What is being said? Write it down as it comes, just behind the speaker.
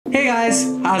Hey guys,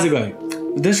 how's it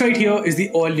going? This right here is the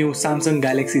all-new Samsung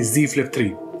Galaxy Z Flip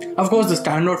 3. Of course, the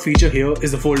standout feature here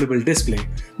is the foldable display,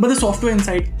 but the software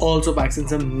inside also packs in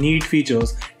some neat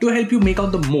features to help you make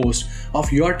out the most of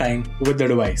your time with the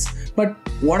device. But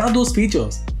what are those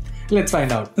features? Let's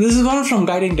find out. This is Varun from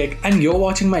Guiding Tech and you're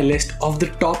watching my list of the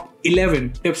top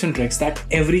 11 tips and tricks that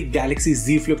every Galaxy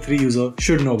Z Flip 3 user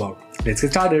should know about. Let's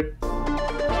get started.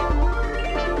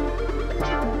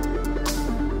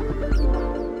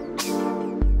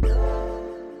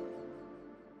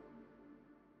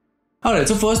 Alright,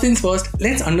 so first things first,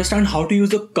 let's understand how to use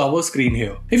the cover screen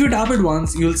here. If you tap it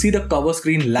once, you'll see the cover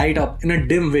screen light up in a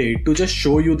dim way to just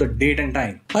show you the date and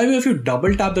time. However, if you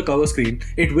double tap the cover screen,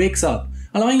 it wakes up,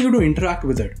 allowing you to interact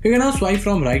with it. You can now swipe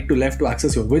from right to left to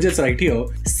access your widgets right here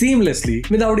seamlessly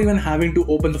without even having to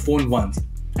open the phone once.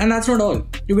 And that's not all.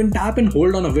 You can tap and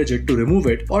hold on a widget to remove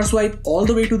it or swipe all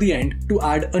the way to the end to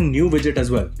add a new widget as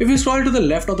well. If you scroll to the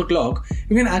left of the clock,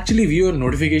 you can actually view your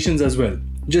notifications as well.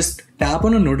 Just tap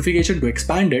on a notification to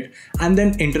expand it and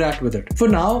then interact with it. For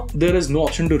now, there is no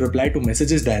option to reply to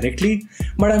messages directly,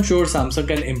 but I'm sure Samsung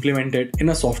can implement it in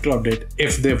a software update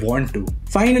if they want to.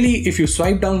 Finally, if you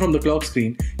swipe down from the clock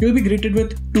screen, you'll be greeted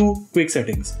with two quick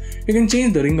settings. You can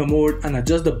change the ringer mode and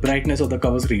adjust the brightness of the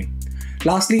cover screen.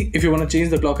 Lastly, if you want to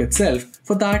change the clock itself,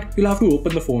 for that you'll have to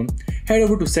open the phone, head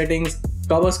over to settings,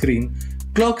 cover screen,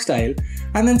 clock style,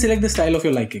 and then select the style of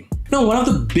your liking. Now, one of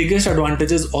the biggest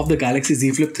advantages of the Galaxy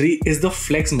Z Flip 3 is the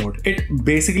flex mode. It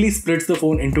basically splits the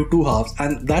phone into two halves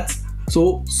and that's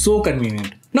so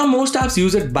convenient. Now, most apps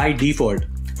use it by default.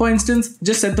 For instance,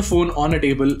 just set the phone on a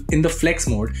table in the flex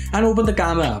mode and open the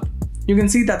camera app. You can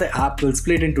see that the app will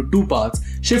split into two parts,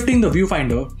 shifting the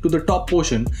viewfinder to the top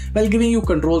portion while giving you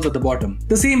controls at the bottom.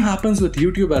 The same happens with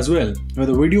YouTube as well, where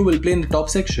the video will play in the top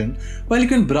section while you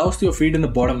can browse to your feed in the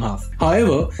bottom half.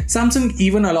 However, Samsung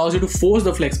even allows you to force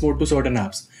the flex mode to certain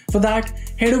apps. For that,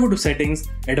 head over to Settings,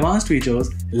 Advanced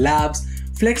Features, Labs,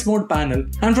 Flex Mode panel,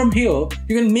 and from here,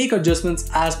 you can make adjustments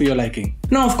as per your liking.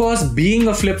 Now, of course, being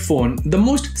a flip phone, the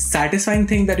most satisfying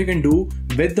thing that you can do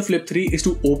with the Flip 3 is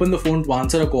to open the phone to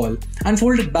answer a call and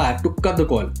fold it back to cut the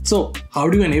call. So, how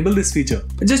do you enable this feature?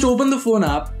 Just open the phone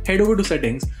app, head over to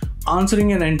Settings,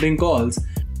 Answering and Ending Calls,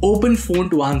 open Phone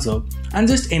to Answer, and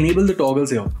just enable the toggles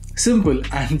here. Simple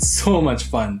and so much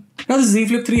fun. Now, the Z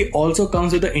Flip 3 also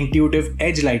comes with the intuitive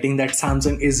edge lighting that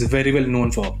Samsung is very well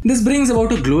known for. This brings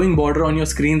about a glowing border on your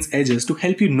screen's edges to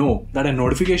help you know that a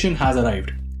notification has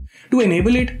arrived. To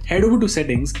enable it, head over to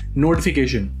Settings,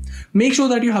 Notification. Make sure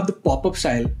that you have the pop-up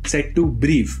style set to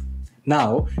Brief.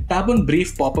 Now, tap on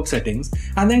Brief pop-up settings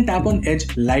and then tap on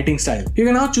Edge lighting style. You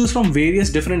can now choose from various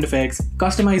different effects,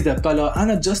 customize their color and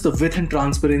adjust the width and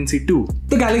transparency too.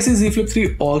 The Galaxy Z Flip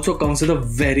 3 also comes with a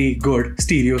very good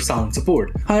stereo sound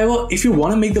support. However, if you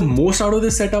want to make the most out of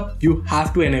this setup, you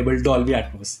have to enable Dolby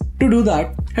Atmos. To do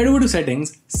that, head over to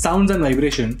Settings, Sounds and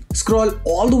Vibration, scroll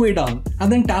all the way down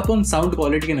and then tap on Sound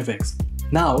Quality and Effects.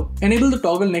 Now, enable the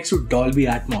toggle next to Dolby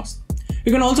Atmos.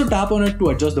 You can also tap on it to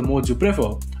adjust the modes you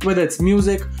prefer, whether it's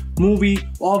music, movie,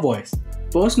 or voice.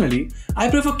 Personally, I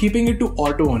prefer keeping it to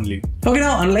auto only. Okay,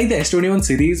 now unlike the S21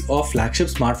 series or flagship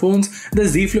smartphones, the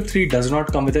Z Flip 3 does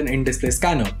not come with an in-display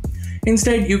scanner.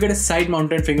 Instead, you get a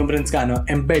side-mounted fingerprint scanner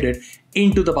embedded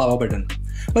into the power button.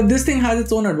 But this thing has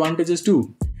its own advantages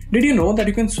too. Did you know that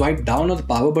you can swipe down on the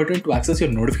power button to access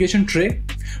your notification tray?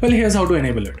 Well, here's how to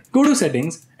enable it. Go to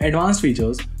Settings, Advanced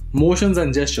Features, Motions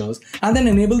and Gestures, and then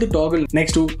enable the toggle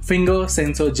next to Finger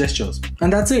Sensor Gestures.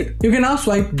 And that's it. You can now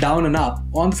swipe down and up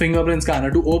on the fingerprint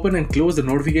scanner to open and close the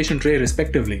notification tray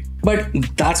respectively. But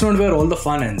that's not where all the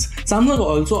fun ends. Samsung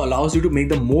also allows you to make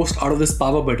the most out of this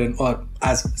power button, or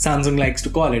as Samsung likes to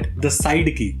call it, the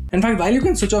side key. In fact, while you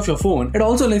can switch off your phone, it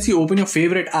also lets you open your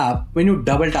favorite app when you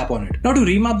double tap on it. Now, to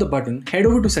remap the button, head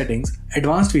over to Settings,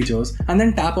 Advanced Features, and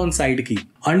then tap on Side Key.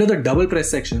 Under the double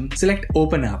press section, select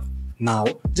Open App. Now,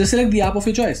 just select the app of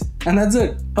your choice. And that's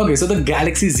it. Okay, so the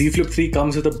Galaxy Z Flip 3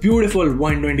 comes with a beautiful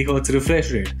 120Hz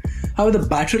refresh rate. However, the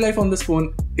battery life on this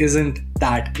phone isn't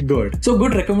that good. So a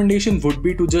good recommendation would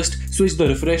be to just switch the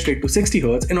refresh rate to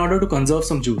 60Hz in order to conserve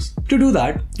some juice. To do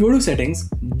that, go to Settings,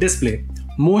 Display,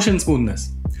 Motion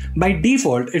Smoothness. By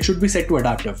default, it should be set to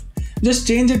Adaptive. Just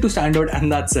change it to standard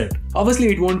and that's it. Obviously,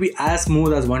 it won't be as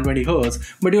smooth as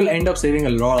 120Hz, but you'll end up saving a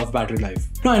lot of battery life.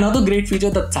 Now, another great feature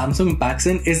that Samsung packs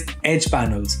in is Edge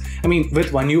panels. I mean,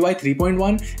 with One UI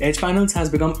 3.1, Edge panels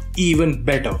has become even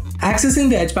better.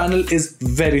 Accessing the Edge panel is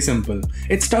very simple.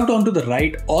 It's tucked onto the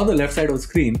right or the left side of the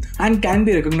screen and can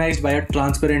be recognized by a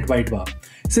transparent white bar.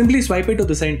 Simply swipe it to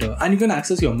the center and you can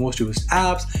access your most used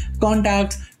apps,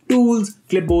 contacts, tools,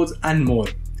 clipboards, and more.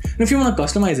 And if you want to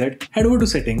customize it, head over to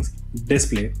Settings,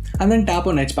 Display, and then tap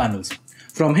on Edge Panels.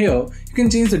 From here, you can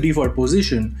change the default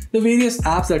position, the various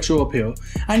apps that show up here,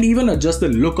 and even adjust the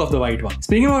look of the white one.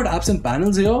 Speaking about apps and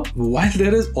panels here, while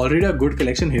there is already a good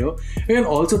collection here, you can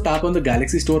also tap on the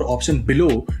Galaxy Store option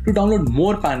below to download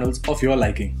more panels of your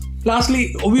liking.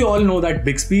 Lastly, we all know that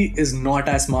Bixby is not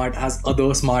as smart as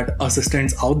other smart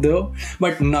assistants out there,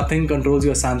 but nothing controls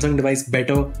your Samsung device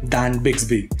better than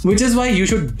Bixby, which is why you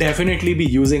should definitely be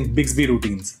using Bixby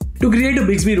routines. To create a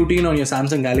Bixby routine on your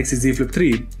Samsung Galaxy Z Flip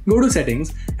 3, go to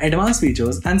Settings, Advanced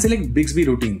Features, and select Bixby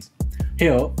Routines.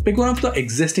 Here, pick one of the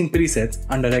existing presets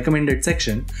under Recommended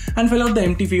section and fill out the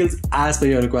empty fields as per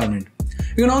your requirement.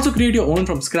 You can also create your own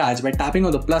from scratch by tapping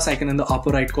on the plus icon in the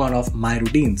upper right corner of My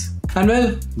Routines. And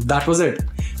well, that was it.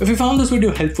 If you found this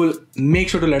video helpful, make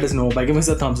sure to let us know by giving us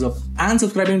a thumbs up and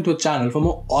subscribing to the channel for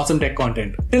more awesome tech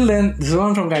content. Till then, this is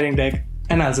Ron from Guiding Tech,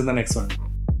 and I'll see you in the next one.